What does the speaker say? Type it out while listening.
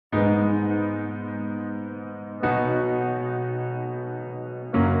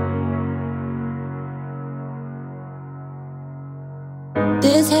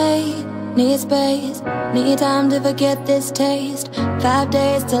This hate needs space, need time to forget this taste. 5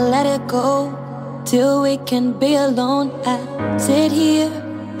 days to let it go, till we can be alone. I sit here,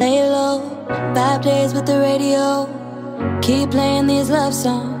 lay low, 5 days with the radio. Keep playing these love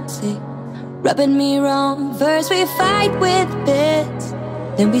songs, see, rubbing me wrong. First we fight with bits,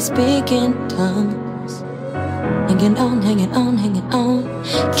 then we speak in tongues. Hanging on, hanging on, hanging on.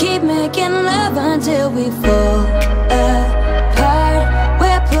 Keep making love until we fall apart.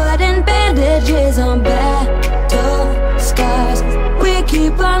 We're putting bandages on battle scars. We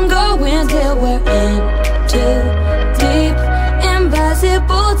keep on going till we're in too deep.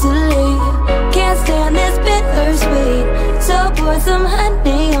 Impossible to leave. Can't stand this bittersweet. So pour some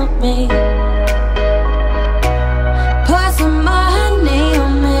honey on me. Pour some more honey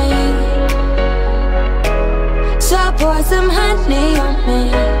on me. So pour some honey on me.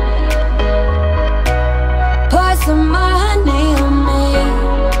 Pour some more honey on me.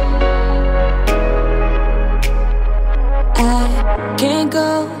 I can't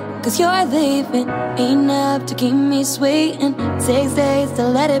go, 'cause you're leaving. Enough to keep me sweet, and 6 days to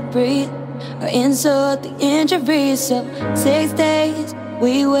let it breathe, or insult the injury. So 6 days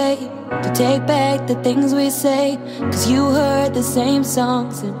we wait to take back the things we say, 'cause you heard the same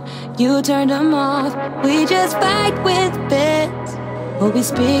songs and you turned them off. We just fight with bits, or we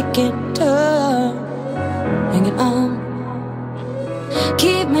speak in tongues. Hanging on,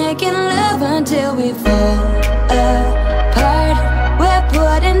 keep making love until we fall apart. We're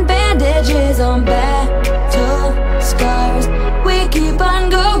putting bandages on battle scars. We keep on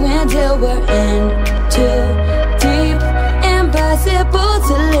going till we're in too deep. Impossible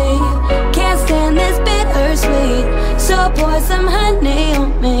to leave. Can't stand this bittersweet. So pour some honey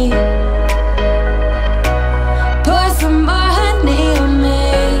on me. Pour some more honey on me.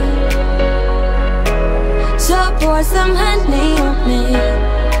 So pour some honey on me.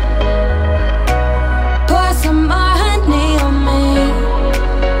 Pour some more honey on me.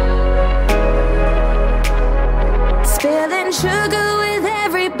 Spilling sugar with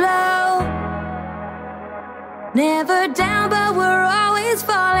every blow. Never down, but we're always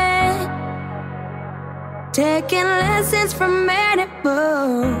falling. Taking lessons from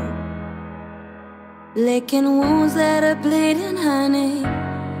animals. Licking wounds that are bleeding honey.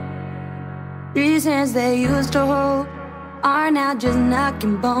 These hands they used to hold are now just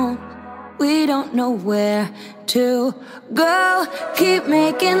knocking bones. We don't know where to go. Keep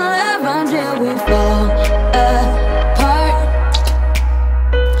making love until we fall apart.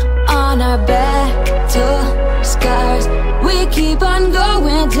 On our battle scars, we keep on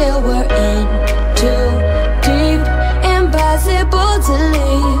going till we're in too deep. Impossible to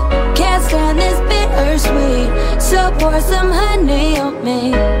leave. Can't stand this bittersweet. So pour some honey on me.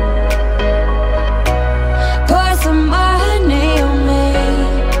 Pour some more honey on me.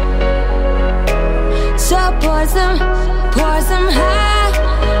 So pour some honey.